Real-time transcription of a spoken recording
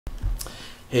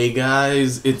Hey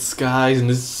guys, it's Skies, and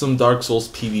this is some Dark Souls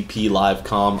PvP live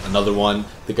comm, another one.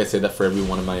 I think I say that for every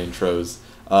one of my intros.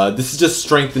 This is just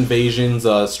strength invasions,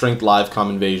 strength live comm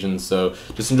invasions, so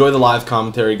just enjoy the live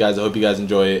commentary, guys. I hope you guys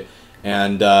enjoy it,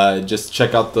 and just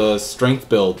check out the strength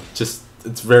build. It's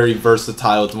very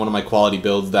versatile. It's one of my quality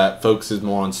builds that focuses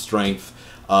more on strength,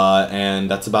 and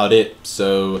that's about it.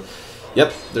 So,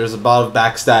 yep, there's a lot of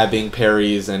backstabbing,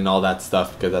 parries, and all that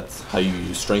stuff, because that's how you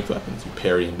use strength weapons. You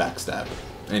parry and backstab.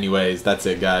 Anyways, that's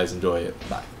it, guys. Enjoy it.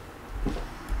 Bye.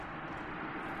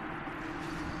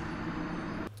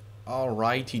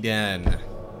 Alrighty then.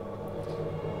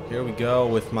 Here we go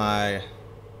with my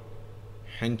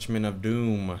henchman of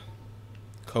doom.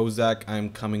 Kozak, I'm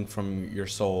coming from your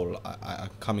soul. I'm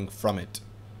coming from it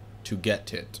to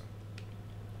get it.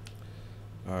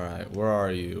 Alright, where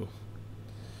are you?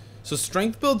 So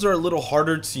strength builds are a little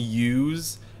harder to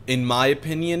use, in my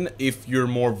opinion, if you're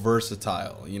more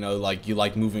versatile. You know, like you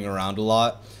like moving around a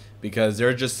lot, because there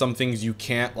are just some things you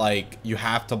can't, like, you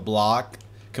have to block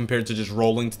compared to just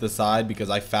rolling to the side,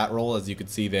 because I fat roll, as you can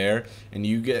see there, and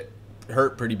you get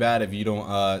hurt pretty bad if you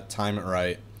don't time it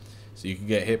right. So you can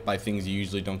get hit by things you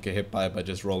usually don't get hit by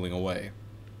just rolling away.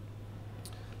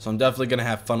 So I'm definitely going to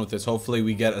have fun with this. Hopefully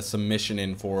we get a submission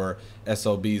in for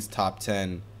SLB's top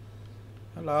 10.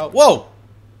 Hello. Whoa!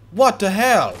 What the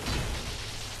hell?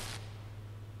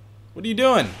 What are you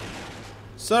doing,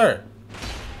 sir?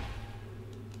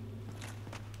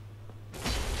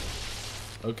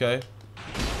 Okay.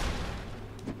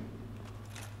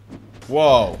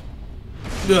 Whoa.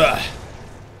 Ugh.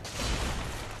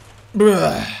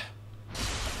 Ugh.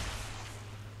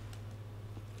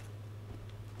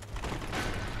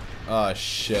 Oh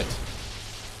shit.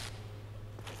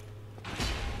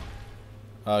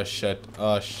 Oh shit.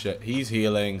 Oh shit. He's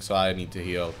healing, so I need to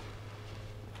heal.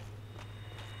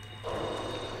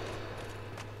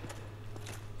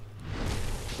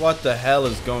 What the hell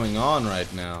is going on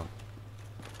right now?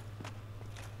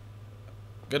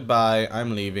 Goodbye,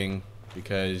 I'm leaving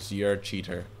because you're a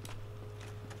cheater.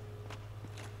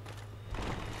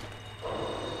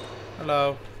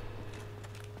 Hello.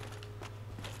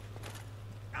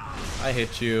 I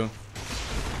hit you.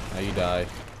 Now you die.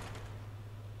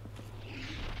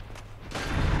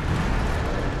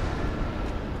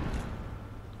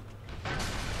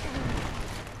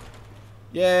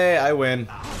 Yay, I win.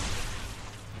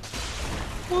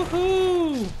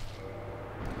 Woohoo!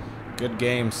 Good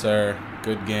game, sir.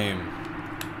 Good game.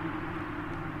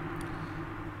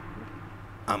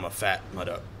 I'm a fat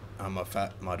mother. I'm a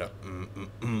fat mother.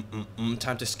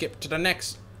 Time to skip to the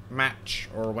next match,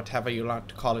 or whatever you like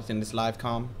to call it in this live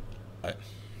comm. Right.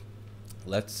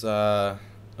 Let's go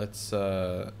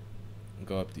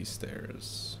up these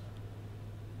stairs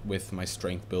with my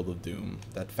strength build of doom.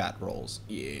 That fat rolls.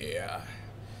 Yeah.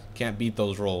 Can't beat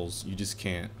those rolls. You just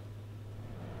can't.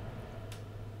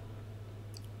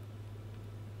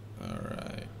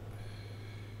 Alright.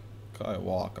 I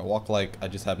walk like I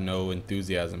just have no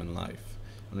enthusiasm in life.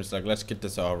 I'm just like, let's get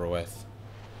this over with.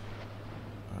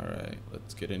 Alright,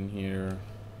 let's get in here.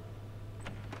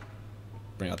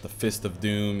 Bring out the fist of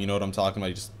doom. You know what I'm talking about?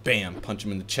 You just bam, punch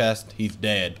him in the chest. He's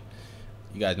dead.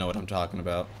 You guys know what I'm talking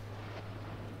about.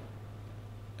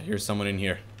 I hear someone in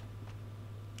here.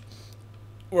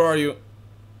 Where are you?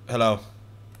 Hello.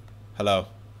 Hello.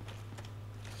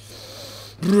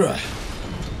 Bruh.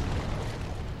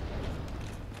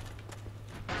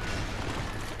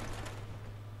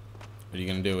 What are you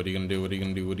gonna do? What are you gonna do? What are you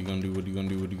gonna do? What are you gonna do? What are you gonna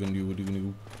do? What are you gonna do? What are you gonna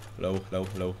do? Hello, hello,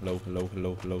 hello, hello, hello,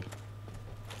 hello, hello.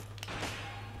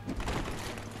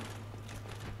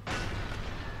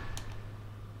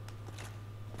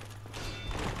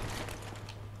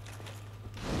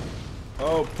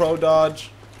 Oh, pro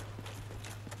dodge.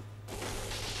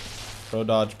 Pro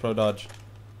dodge, pro dodge.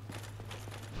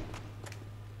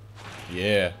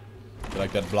 Yeah. You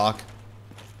like that block?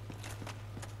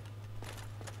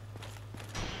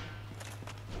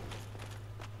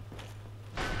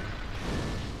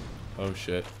 Oh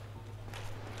shit.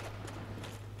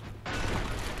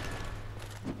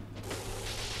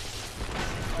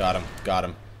 Got him, got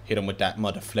him. Hit him with that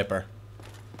mother flipper.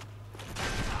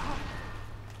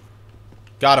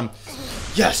 Got him.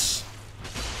 Yes!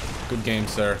 Good game,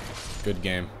 sir. Good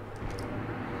game.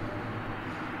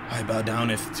 I bow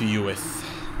downeth to you with.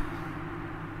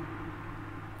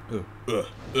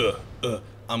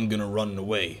 I'm gonna run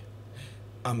away.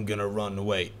 I'm gonna run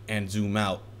away and zoom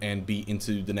out and be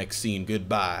into the next scene.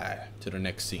 Goodbye to the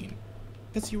next scene.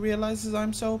 Because he realizes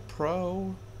I'm so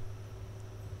pro.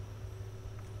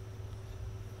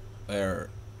 Where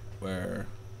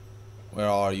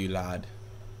are you, lad?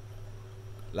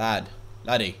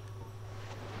 Laddie.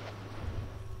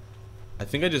 I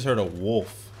think I just heard a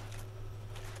wolf.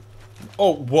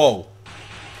 Oh, whoa.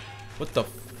 What the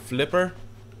flipper?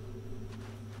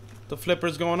 What the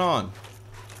flipper's going on?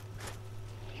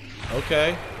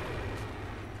 Okay.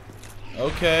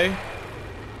 Okay.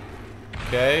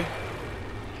 Okay.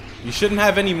 You shouldn't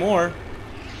have any more.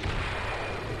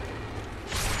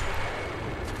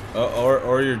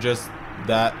 Or you're just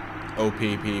that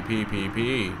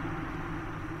OPPPPP.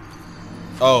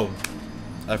 Oh,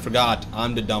 I forgot.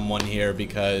 I'm the dumb one here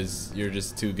because you're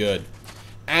just too good.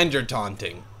 And you're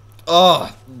taunting.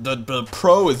 Ugh, the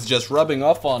pro is just rubbing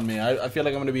off on me. I feel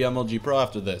like I'm gonna be MLG Pro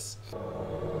after this.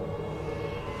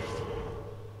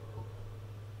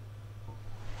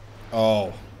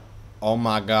 Oh. Oh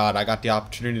my god, I got the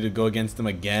opportunity to go against them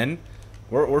again.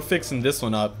 We're fixing this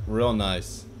one up real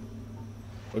nice.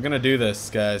 We're gonna do this,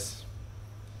 guys.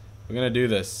 We're gonna do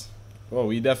this. Oh,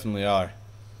 we definitely are.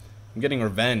 I'm getting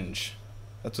revenge.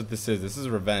 That's what this is. This is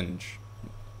revenge.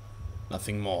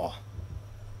 Nothing more.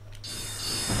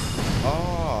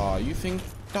 Oh, you think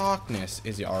darkness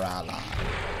is your ally?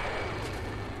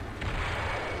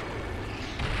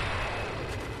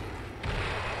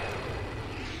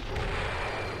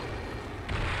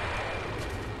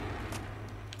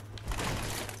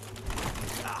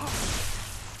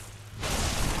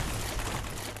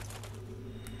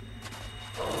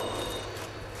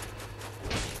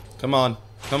 Come on.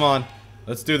 Come on.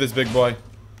 Let's do this, big boy.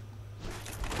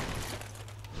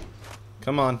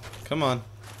 Come on. Come on.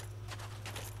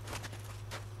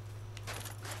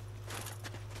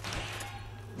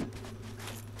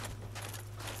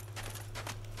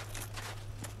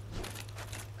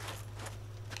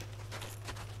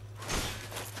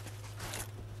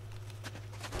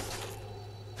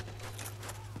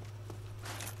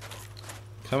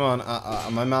 Come on.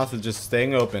 My mouth is just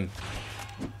staying open.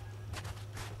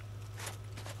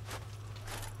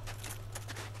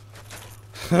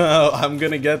 I'm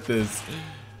gonna get this.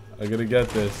 I'm gonna get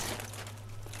this.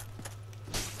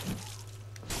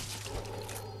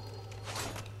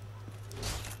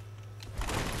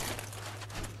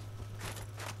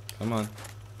 Come on.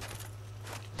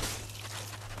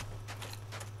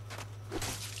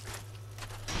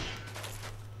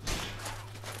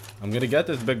 I'm gonna get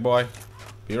this, big boy.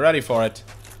 Be ready for it.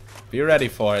 Be ready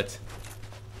for it.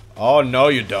 Oh, no,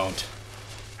 you don't.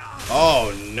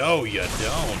 Oh, no, you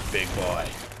don't, big boy.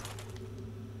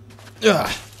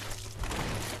 Ugh.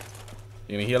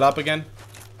 You gonna heal up again?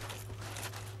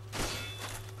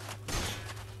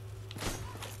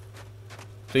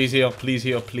 Please heal, please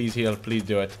heal, please heal, please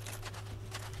do it.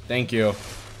 Thank you.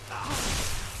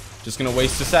 Just gonna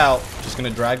waste this out. Just gonna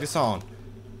drag this on.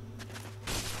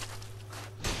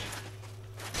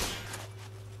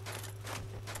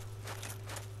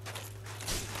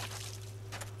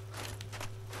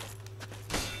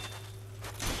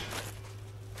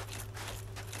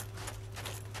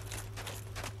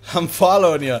 I'm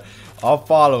following you. I'm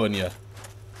following you.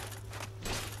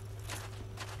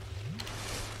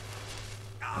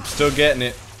 I'm still getting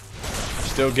it. I'm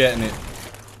still getting it.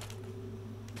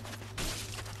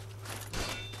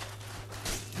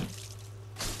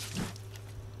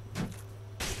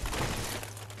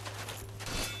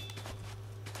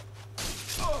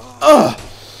 Ugh!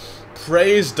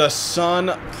 Praise the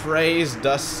sun. Praise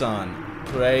the sun.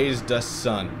 Praise the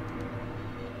sun.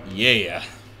 Yeah.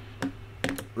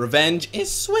 Revenge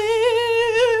is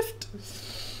swift.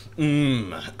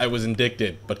 I was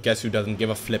indicted, but guess who doesn't give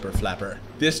a flipper flapper?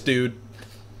 This dude.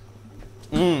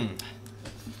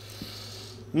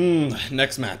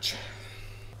 Next match.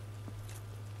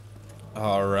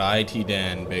 Alrighty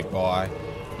then, big boy.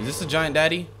 Is this a giant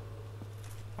daddy?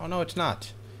 Oh no, it's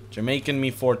not. Jamaican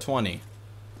me 420.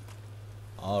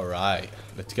 Alright,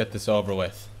 let's get this over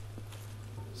with.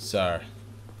 Sir.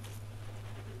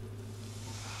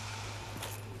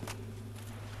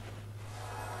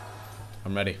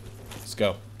 I'm ready. Let's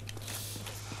go.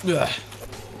 Ugh.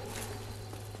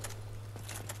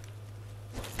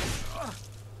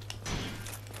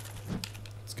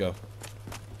 Let's go.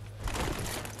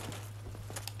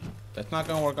 That's not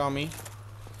gonna work on me.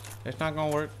 That's not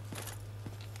gonna work.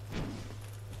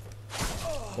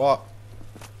 What?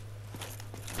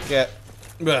 Get.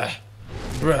 Bruh.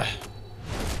 Bruh.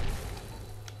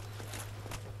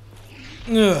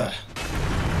 Ugh.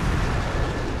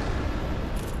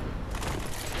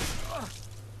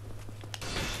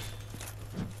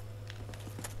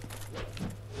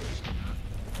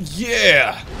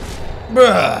 Yeah!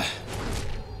 Bruh!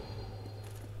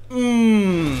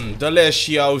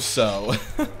 Delicioso.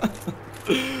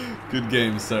 Good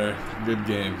game, sir. Good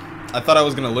game. I thought I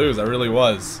was gonna lose. I really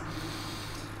was.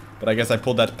 But I guess I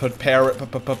pulled that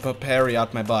parry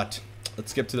out my butt.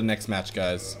 Let's skip to the next match,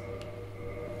 guys.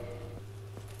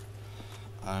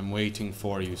 I'm waiting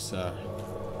for you, sir.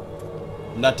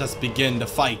 Let us begin the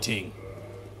fighting.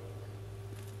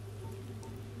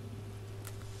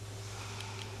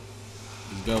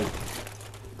 Let's go.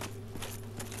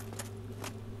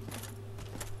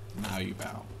 Now you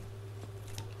bow.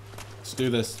 Let's do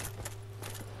this.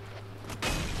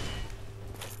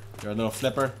 You're a little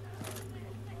flipper.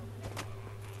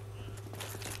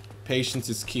 Patience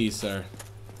is key, sir.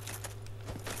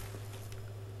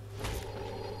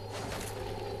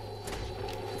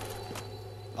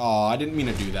 Oh, I didn't mean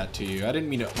to do that to you. I didn't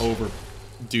mean to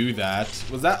overdo that.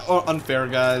 Was that unfair,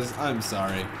 guys? I'm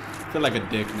sorry. I feel like a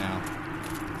dick now.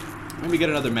 Maybe get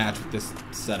another match with this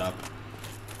setup.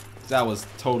 That was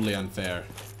totally unfair.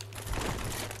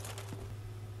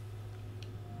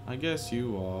 I guess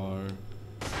you are.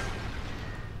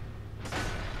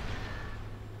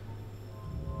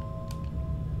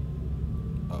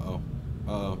 Uh-oh.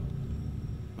 Uh-oh.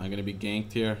 Am I gonna be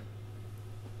ganked here?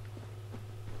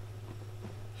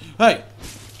 Hey!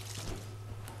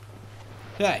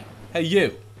 Hey! Hey,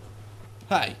 you!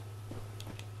 Hey!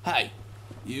 Hey!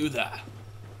 You there!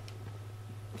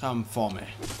 Come for me.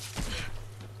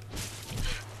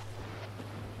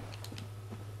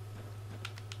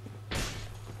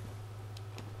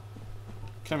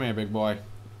 Come here, big boy.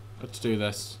 Let's do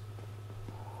this.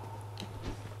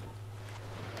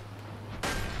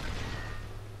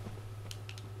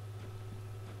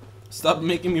 Stop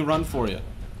making me run for you.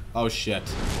 Oh, shit.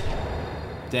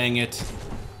 Dang it.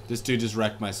 This dude just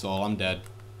wrecked my soul. I'm dead.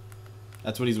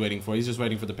 That's what he's waiting for. He's just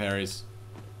waiting for the parries.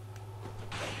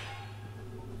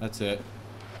 That's it.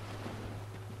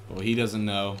 But what he doesn't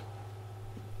know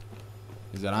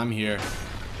is that I'm here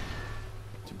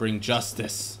to bring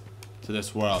justice to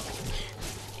this world.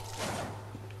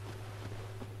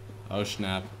 Oh,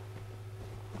 snap.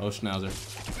 Oh, schnauzer.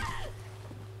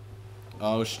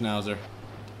 Oh, schnauzer.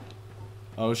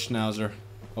 Oh, schnauzer.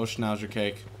 Oh, schnauzer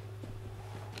cake.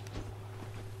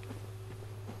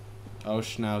 Oh,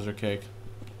 schnauzer cake.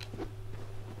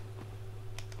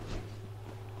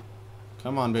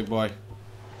 Come on, big boy.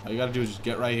 All you gotta do is just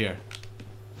get right here.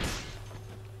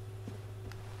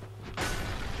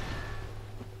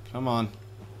 Come on.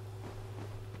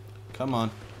 Come on.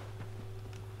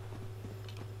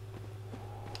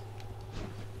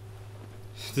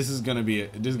 This is gonna be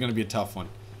a tough one.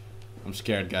 I'm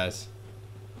scared, guys.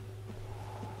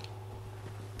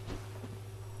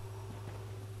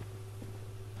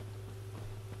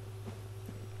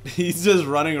 He's just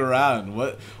running around.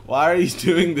 What? Why are you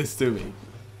doing this to me?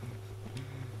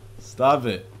 Stop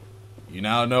it. You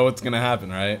now know what's gonna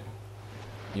happen, right?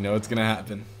 You know what's gonna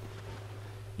happen.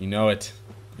 You know it.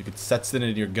 You can sense it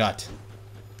in your gut.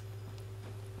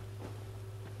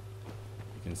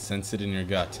 You can sense it in your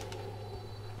gut.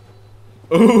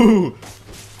 Ooh!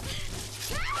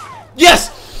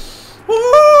 Yes!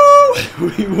 Woo!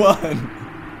 We won.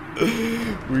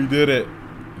 We did it.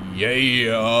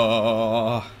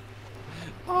 Yeah.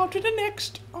 On to the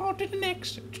next. On to the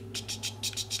next.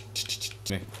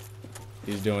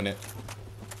 He's doing it.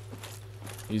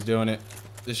 He's doing it.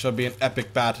 This shall be an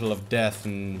epic battle of death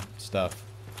and stuff.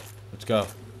 Let's go.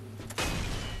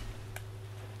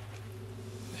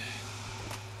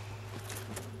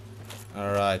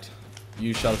 Alright.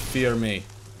 You shall fear me.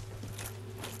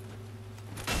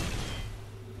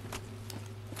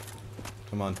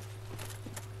 Come on.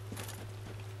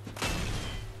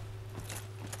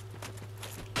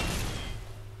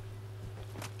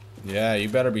 Yeah, you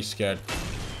better be scared.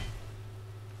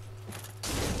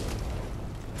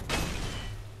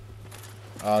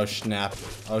 Oh, snap.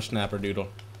 Oh, snapper doodle.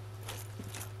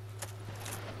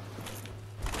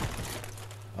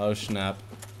 Oh, snap.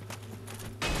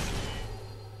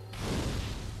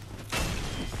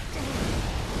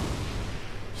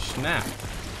 Snap.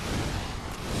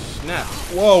 Snap.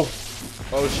 Whoa.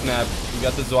 Oh, snap. You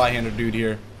got the Zweihander dude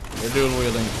here. They're dual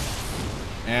wielding.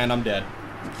 And I'm dead.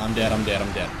 I'm dead, I'm dead,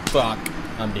 I'm dead. Fuck.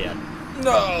 I'm dead.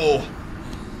 No!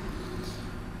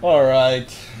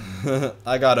 Alright.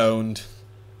 I got owned.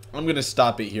 I'm gonna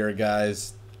stop it here,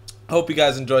 guys. Hope you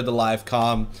guys enjoyed the live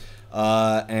comm.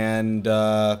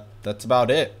 That's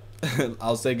about it.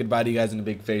 I'll say goodbye to you guys in a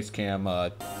big face cam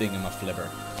thing in my flipper.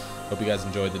 Hope you guys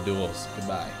enjoyed the duels.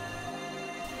 Goodbye.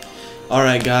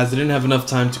 Alright guys, I didn't have enough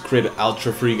time to create an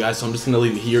outro for you guys, so I'm just going to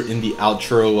leave it here in the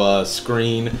outro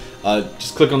screen.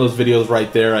 Just click on those videos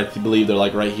right there. I believe they're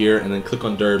like right here, and then click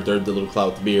on Derb, the little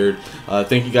cloud with the beard.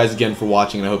 Thank you guys again for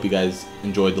watching, and I hope you guys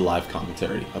enjoyed the live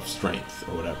commentary of Strength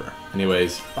or whatever.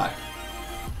 Anyways, bye.